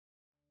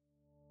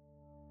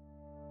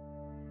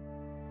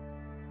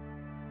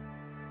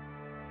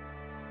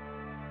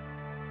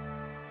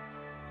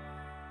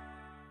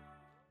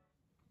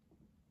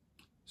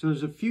So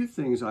there's a few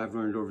things I've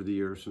learned over the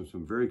years from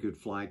some very good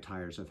fly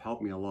tyers that have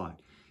helped me a lot.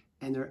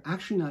 And they're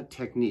actually not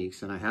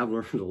techniques, and I have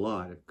learned a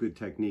lot of good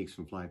techniques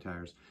from fly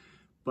tyers,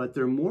 but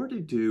they're more to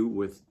do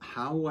with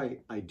how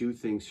I do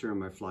things here in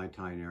my fly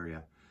tying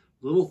area.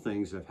 Little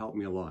things that have helped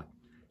me a lot.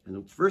 And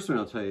the first one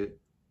I'll tell you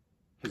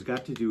has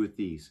got to do with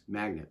these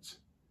magnets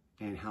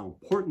and how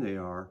important they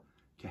are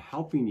to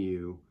helping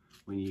you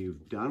when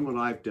you've done what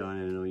I've done,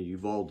 and I know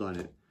you've all done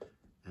it,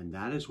 and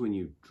that is when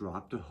you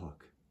dropped a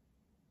hook.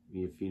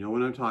 If you know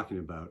what I'm talking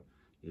about,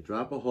 you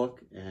drop a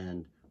hook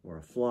or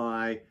a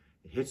fly,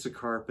 it hits the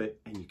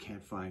carpet and you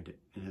can't find it.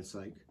 And it's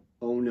like,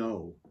 oh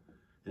no.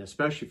 And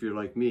especially if you're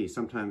like me,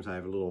 sometimes I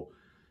have a little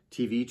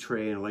TV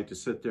tray and I like to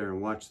sit there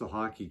and watch the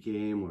hockey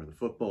game or the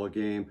football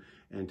game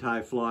and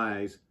tie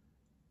flies,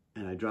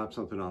 and I drop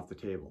something off the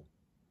table.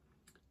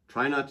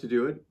 Try not to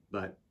do it,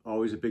 but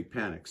always a big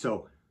panic.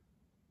 So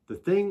the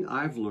thing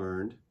I've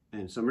learned,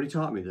 and somebody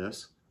taught me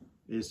this,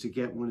 is to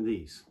get one of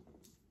these.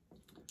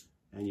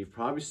 And you've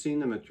probably seen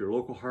them at your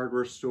local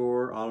hardware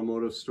store,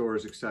 automotive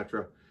stores,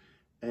 etc.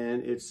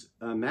 And it's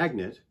a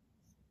magnet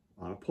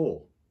on a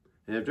pole.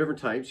 And they have different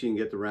types. You can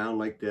get the round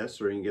like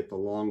this, or you can get the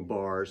long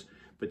bars.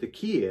 But the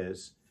key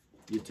is,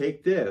 you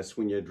take this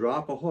when you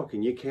drop a hook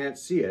and you can't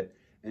see it,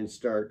 and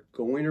start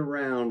going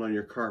around on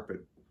your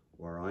carpet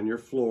or on your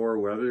floor,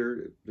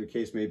 wherever the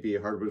case may be,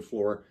 a hardwood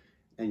floor,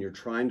 and you're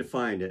trying to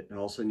find it, and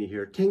all of a sudden you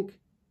hear tink,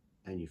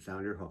 and you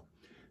found your hook.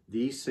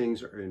 These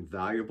things are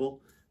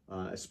invaluable,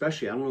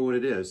 especially, I don't know what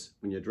it is,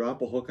 when you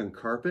drop a hook on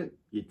carpet,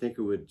 you'd think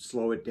it would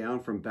slow it down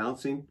from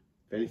bouncing.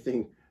 If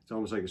anything, it's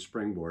almost like a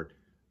springboard,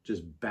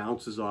 just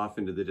bounces off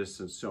into the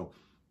distance. So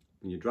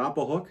when you drop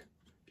a hook,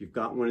 if you've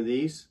got one of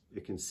these,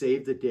 it can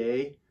save the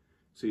day,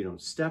 so you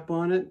don't step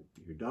on it,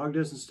 your dog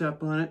doesn't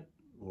step on it,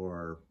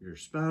 or your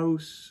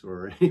spouse,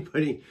 or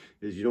anybody,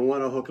 because you don't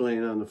want a hook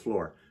laying on the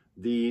floor.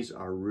 These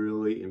are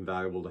really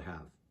invaluable to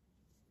have.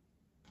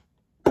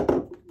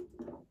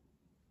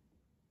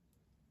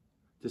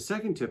 The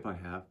second tip I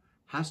have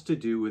has to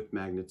do with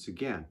magnets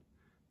again,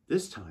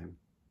 this time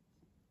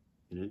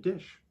in a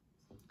dish.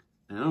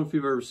 And I don't know if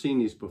you've ever seen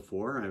these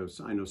before.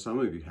 I know some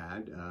of you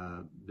had.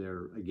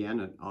 They're, again,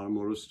 at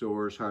automotive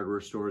stores,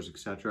 hardware stores,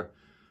 etc.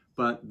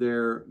 But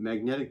they're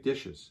magnetic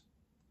dishes.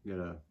 You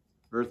got a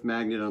earth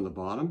magnet on the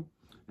bottom.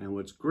 And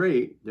what's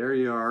great, there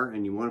you are,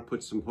 and you want to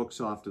put some hooks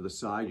off to the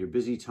side. You're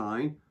busy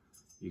tying.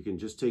 You can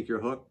just take your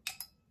hook,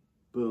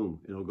 boom,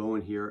 it'll go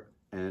in here,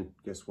 and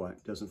guess what?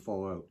 It doesn't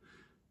fall out.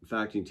 In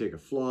fact, you can take a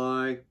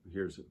fly.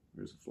 Here's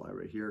a fly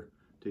right here.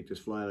 Take this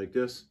fly like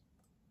this,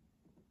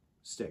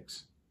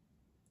 sticks.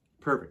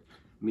 Perfect.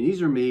 I mean,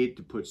 these are made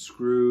to put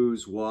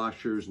screws,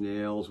 washers,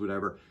 nails,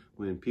 whatever.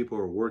 When people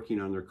are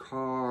working on their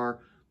car,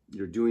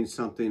 you're doing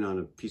something on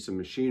a piece of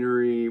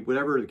machinery,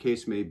 whatever the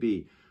case may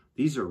be.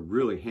 These are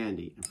really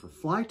handy. And for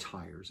fly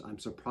tyers, I'm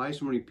surprised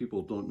so many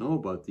people don't know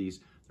about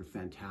these. They're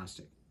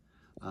fantastic.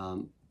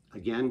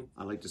 Again,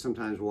 I like to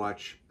sometimes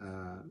watch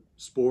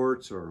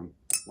sports, or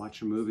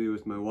watch a movie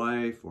with my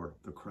wife, or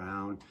The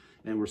Crown,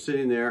 and we're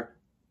sitting there.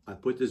 I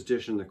put this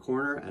dish in the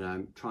corner and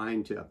I'm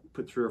trying to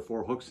put 3 or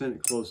 4 hooks in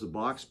it, close the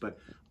box, but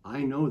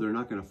I know they're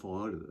not going to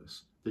fall out of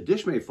this. The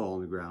dish may fall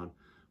on the ground,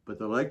 but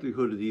the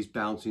likelihood of these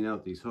bouncing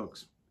out, these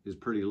hooks, is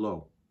pretty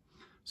low.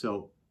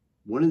 So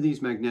one of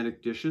these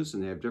magnetic dishes,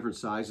 and they have different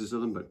sizes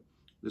of them, but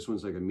this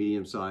one's like a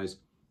medium size.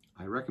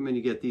 I recommend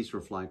you get these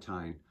for fly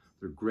tying.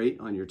 They're great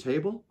on your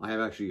table. I have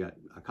actually got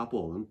a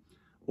couple of them.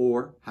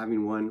 Or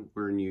having one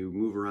when you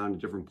move around to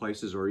different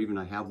places, or even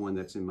I have one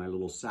that's in my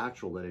little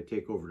satchel that I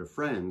take over to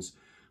friends.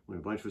 When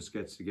a bunch of us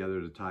gets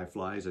together to tie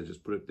flies, I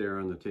just put it there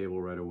on the table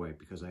right away,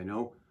 because I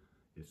know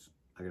if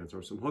I gotta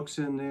throw some hooks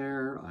in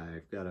there,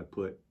 I've gotta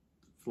put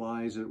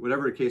flies in,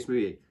 whatever the case may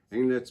be.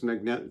 Anything that's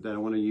magnet that I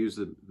want to use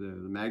the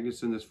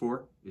magnets in this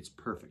for, it's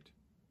perfect.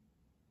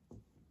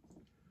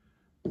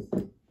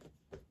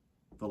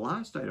 The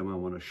last item I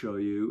want to show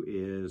you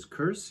is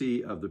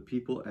courtesy of the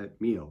people at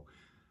Mio.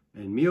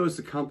 And Mio is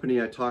the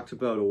company I talked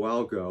about a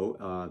while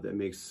ago that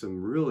makes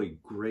some really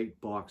great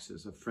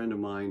boxes. A friend of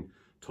mine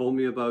told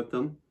me about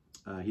them.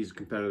 He's a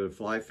competitive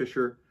fly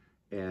fisher,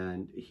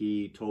 and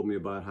he told me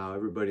about how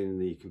everybody in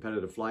the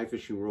competitive fly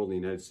fishing world in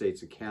the United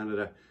States and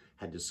Canada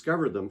had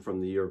discovered them from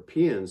the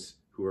Europeans,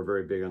 who were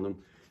very big on them.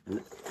 And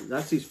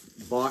that's these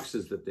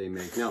boxes that they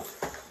make. Now,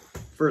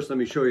 first let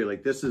me show you,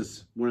 like, this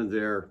is one of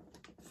their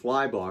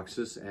fly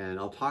boxes, and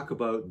I'll talk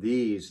about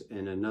these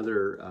in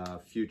another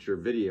future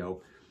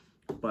video.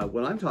 But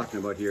what I'm talking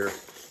about here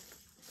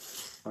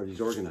are these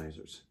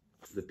organizers.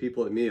 The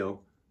people at Mio,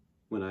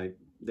 when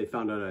they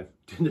found out I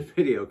did the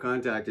video,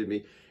 contacted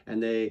me,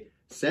 and they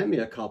sent me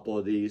a couple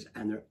of these,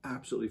 and they're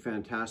absolutely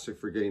fantastic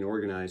for getting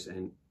organized.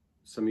 And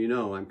some of you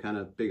know I'm kind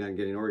of big on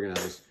getting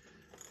organized.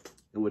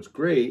 And what's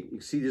great,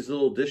 you see these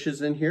little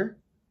dishes in here?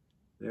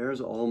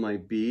 There's all my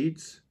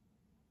beads.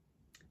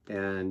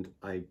 And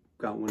I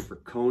got one for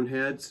cone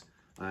heads.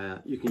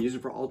 You can use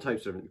it for all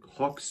types of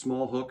hooks,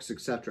 small hooks,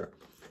 etc.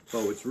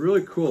 So what's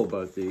really cool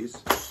about these,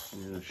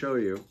 I'm going to show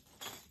you,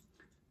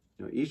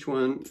 each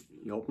one,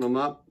 you open them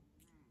up,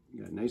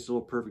 you got a nice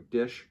little perfect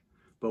dish.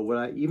 But what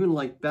I even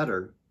like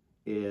better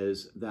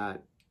is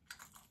that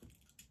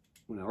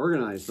when I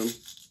organize them,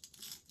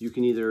 you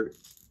can either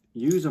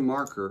use a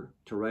marker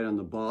to write on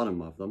the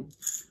bottom of them,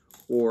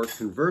 or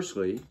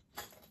conversely,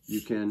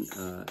 you can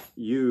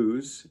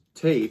use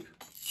tape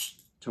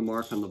to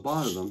mark on the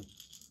bottom of them.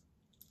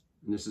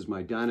 And this is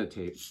my Dyna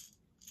tape.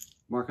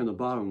 Mark on the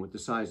bottom with the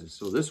sizes.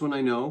 So this one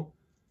I know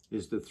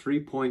is the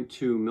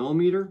 3.2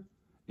 millimeter.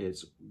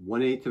 It's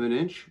 1/8 of an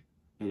inch,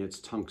 and it's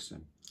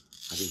tungsten.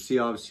 I can see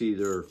obviously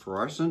they're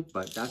fluorescent,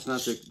 but that's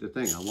not the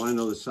thing. I want to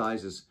know the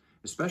sizes,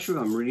 especially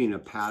if I'm reading a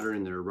pattern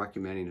and they're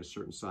recommending a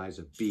certain size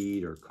of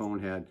bead or cone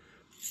head.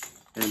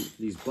 And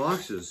these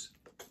boxes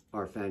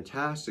are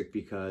fantastic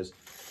because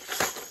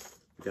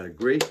you've got a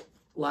great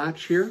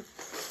latch here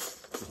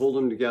to hold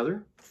them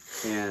together,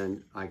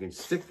 and I can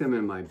stick them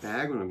in my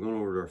bag when I'm going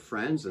over to our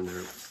friends, and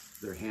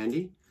they're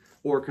handy.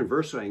 Or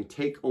conversely, I can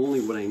take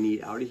only what I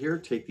need out of here,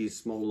 take these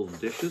small little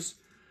dishes.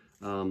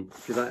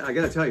 Because I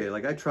got to tell you,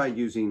 like, I tried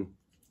using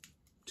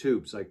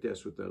tubes like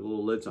this with the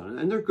little lids on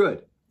it, and they're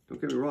good.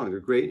 Don't get me wrong, they're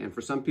great. And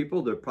for some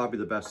people, they're probably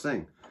the best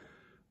thing.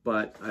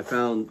 But I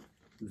found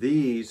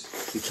these,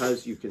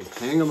 because you can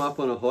hang them up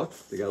on a hook.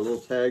 They got a little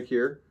tag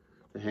here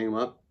to hang them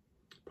up.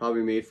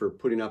 Probably made for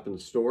putting up in the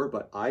store,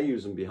 but I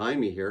use them behind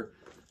me here,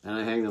 and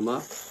I hang them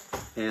up.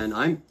 And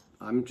I'm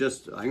going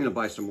to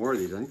buy some more of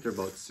these. I think they're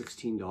about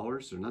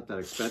 $16. They're not that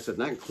expensive.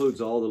 And that includes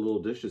all the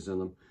little dishes in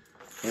them,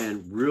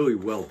 and really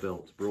well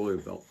built,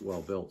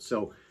 well built.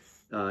 So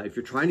if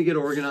you're trying to get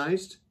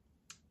organized,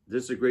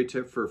 this is a great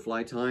tip for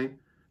fly tying.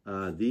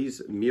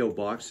 These Mio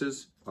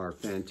boxes are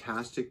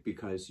fantastic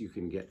because you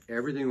can get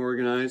everything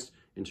organized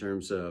in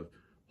terms of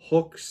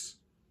hooks,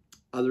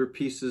 other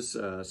pieces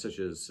such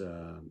as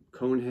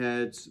cone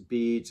heads,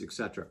 beads,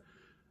 etc.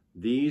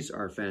 These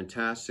are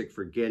fantastic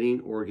for getting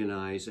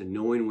organized and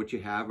knowing what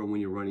you have and when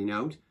you're running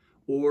out,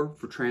 or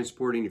for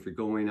transporting if you're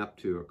going up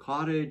to a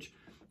cottage,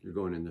 you're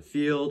going in the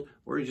field,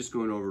 or you're just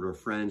going over to a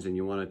friend's and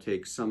you want to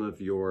take some of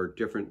your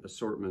different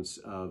assortments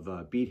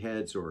of bead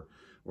heads or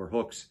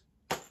hooks.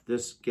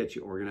 This gets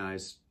you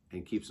organized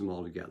and keeps them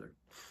all together.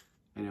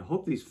 And I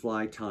hope these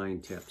fly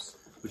tying tips,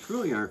 which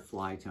really aren't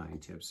fly tying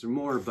tips, they're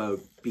more about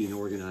being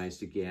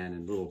organized again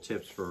and little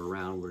tips for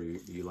around where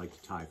you like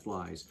to tie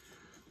flies.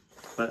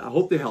 But I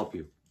hope they help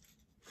you.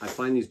 I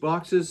find these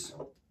boxes,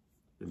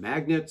 the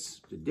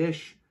magnets, the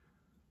dish,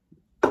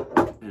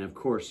 and of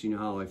course, you know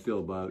how I feel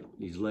about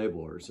these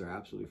labelers. They're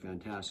absolutely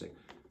fantastic.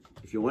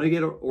 If you want to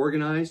get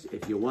organized,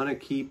 if you want to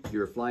keep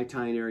your fly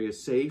tying area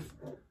safe,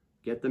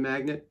 get the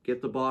magnet,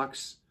 get the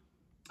box.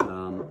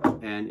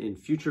 And in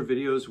future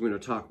videos, we're going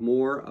to talk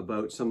more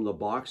about some of the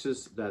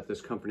boxes that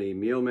this company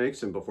Mio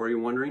makes. And before you're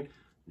wondering,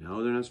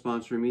 no, they're not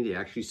sponsoring me. They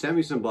actually sent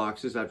me some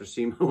boxes after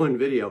seeing my one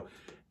video.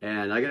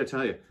 And I got to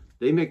tell you,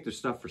 they make their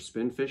stuff for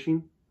spin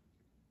fishing.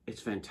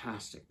 It's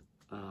fantastic.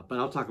 But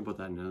I'll talk about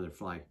that in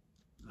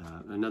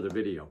another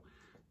video,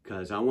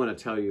 because I want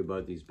to tell you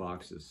about these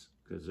boxes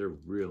because they're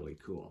really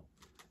cool.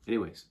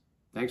 Anyways,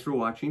 thanks for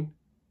watching,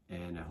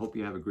 and I hope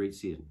you have a great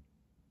season.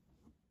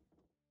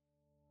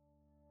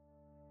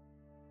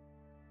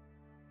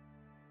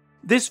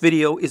 This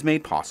video is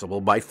made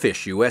possible by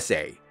Fish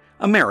USA,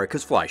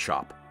 America's fly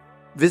shop.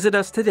 Visit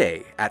us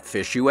today at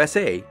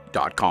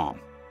fishusa.com.